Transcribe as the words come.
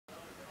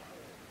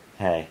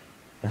Hey,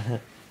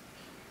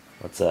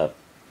 what's up?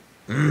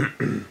 God.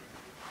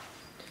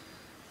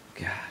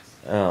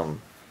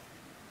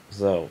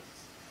 So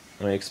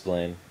let me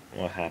explain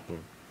what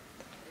happened.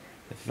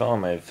 If you follow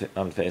me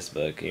on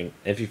Facebook,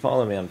 if you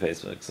follow me on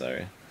Facebook,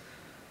 sorry,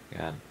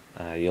 God,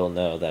 you'll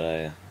know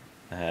that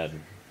I had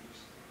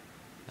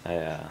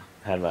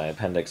my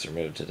appendix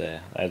removed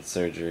today. I had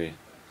surgery.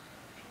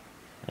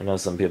 I know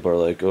some people are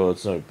like, "Oh,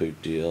 it's not a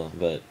big deal,"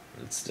 but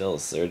it's still a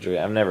surgery.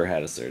 I've never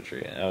had a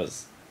surgery.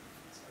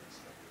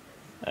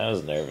 I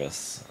was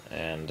nervous,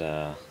 and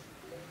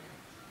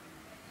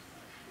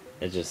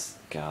it just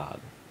God,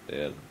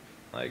 dude,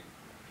 like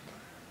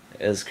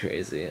it was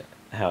crazy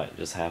how it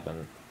just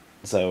happened.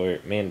 So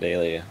me and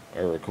Daly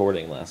were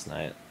recording last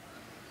night,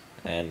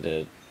 and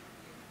it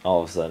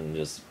all of a sudden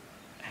just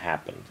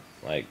happened.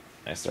 Like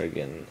I started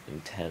getting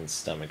intense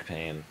stomach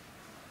pain,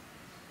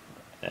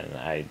 and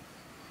I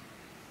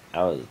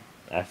was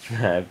I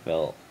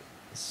felt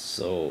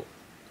so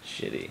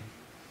shitty.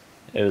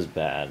 It was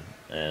bad,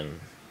 and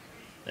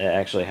it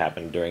actually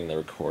happened during the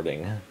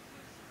recording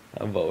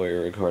of what we were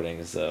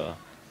recording. So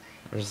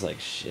I'm just like,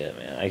 shit,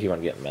 man. I keep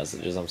on getting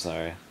messages. I'm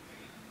sorry.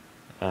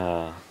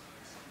 Uh,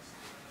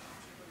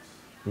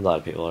 a lot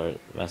of people are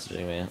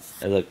messaging me.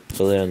 Hey, look,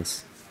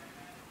 balloons,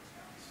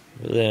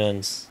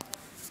 balloons.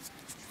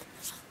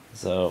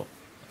 So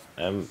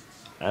I'm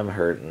I'm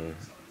hurting.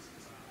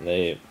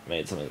 They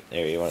made some.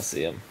 Here, you want to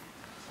see them?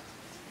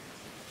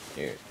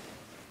 Here,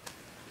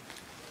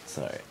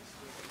 sorry.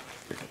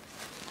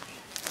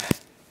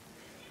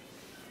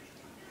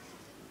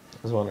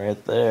 There's one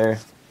right there,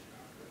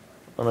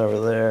 one over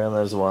there, and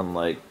there's one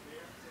like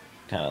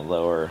kind of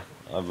lower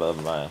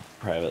above my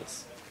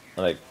privates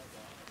that I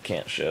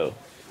can't show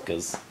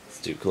because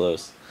it's too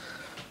close.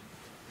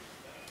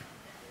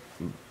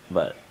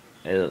 But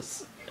it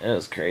was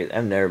crazy.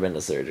 I've never been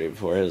to surgery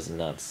before. It was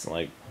nuts.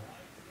 Like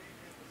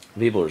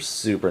people were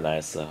super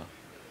nice though,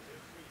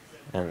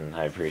 and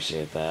I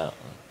appreciate that.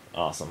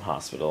 Awesome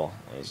hospital.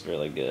 It was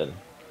really good.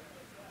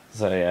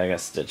 So yeah, I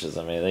got stitches.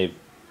 I mean, they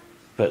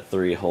put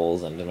 3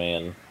 holes into me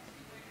and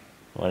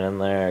went in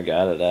there,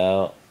 got it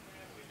out,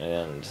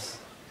 and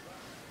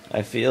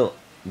I feel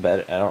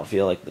better. I don't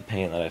feel like the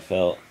pain that I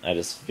felt. I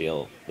just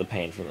feel the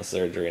pain from the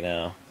surgery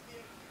now.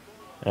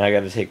 And I got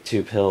to take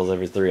 2 pills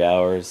every 3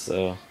 hours,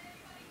 so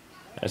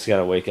I just got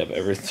to wake up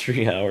every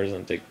 3 hours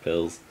and take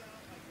pills.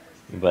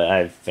 But I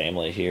have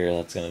family here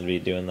that's gonna be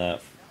doing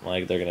that.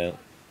 Like they're gonna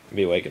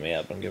be waking me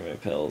up and giving me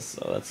pills,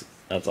 so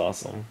that's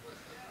awesome.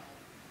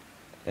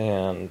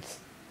 And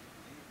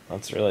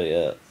that's really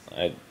it.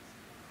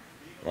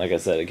 Like I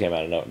said, it came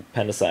out of no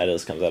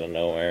appendicitis comes out of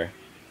nowhere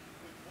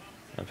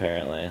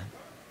apparently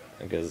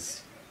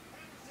because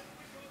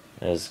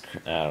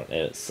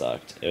it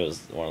sucked. It was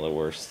one of the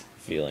worst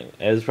feeling.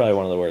 It was probably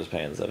one of the worst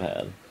pains I've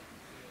had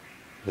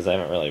because I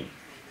haven't really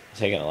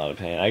taken a lot of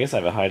pain. I guess I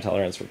have a high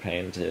tolerance for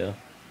pain too.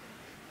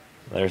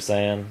 They're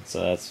saying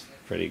so that's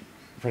pretty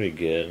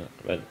good,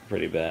 but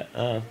pretty bad.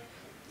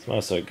 It's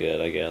not so good,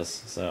 I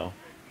guess. So,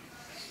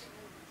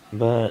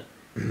 but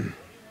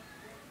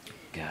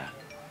God,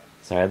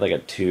 so I had like a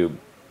tube.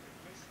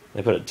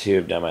 They put a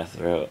tube down my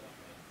throat,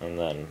 and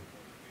then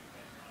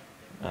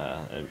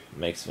it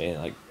makes me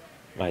like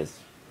my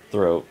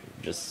throat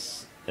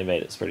just it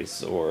made it pretty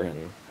sore,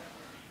 and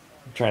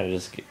I'm trying to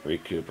just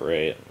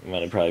recuperate. I'm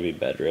gonna probably be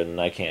bedridden.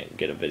 I can't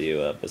get a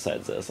video up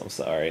besides this. I'm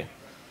sorry.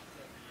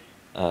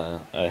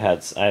 I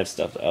have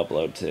stuff to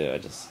upload too.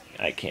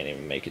 I can't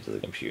even make it to the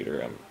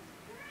computer.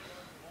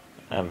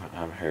 I'm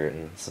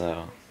hurting.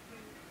 So,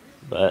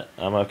 but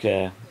I'm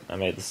okay. I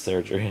made the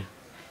surgery.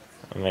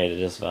 I made it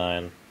just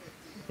fine.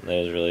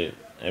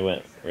 It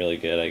went really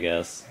good, I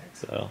guess.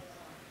 So,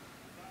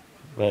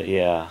 but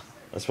yeah,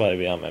 that's probably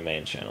be on my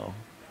main channel.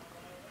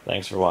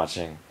 Thanks for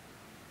watching.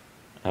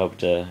 I hope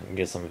to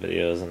get some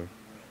videos and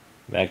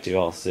back to you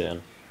all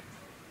soon.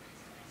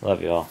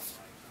 Love you all.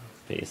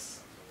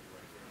 Peace.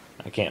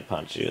 I can't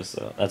punch you,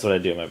 so that's what I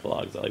do in my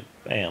blogs. I like,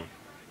 bam,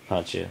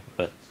 punch you,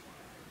 but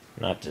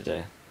not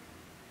today.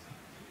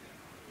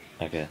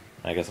 Okay,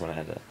 I guess I'm gonna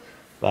head to.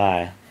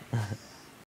 Bye.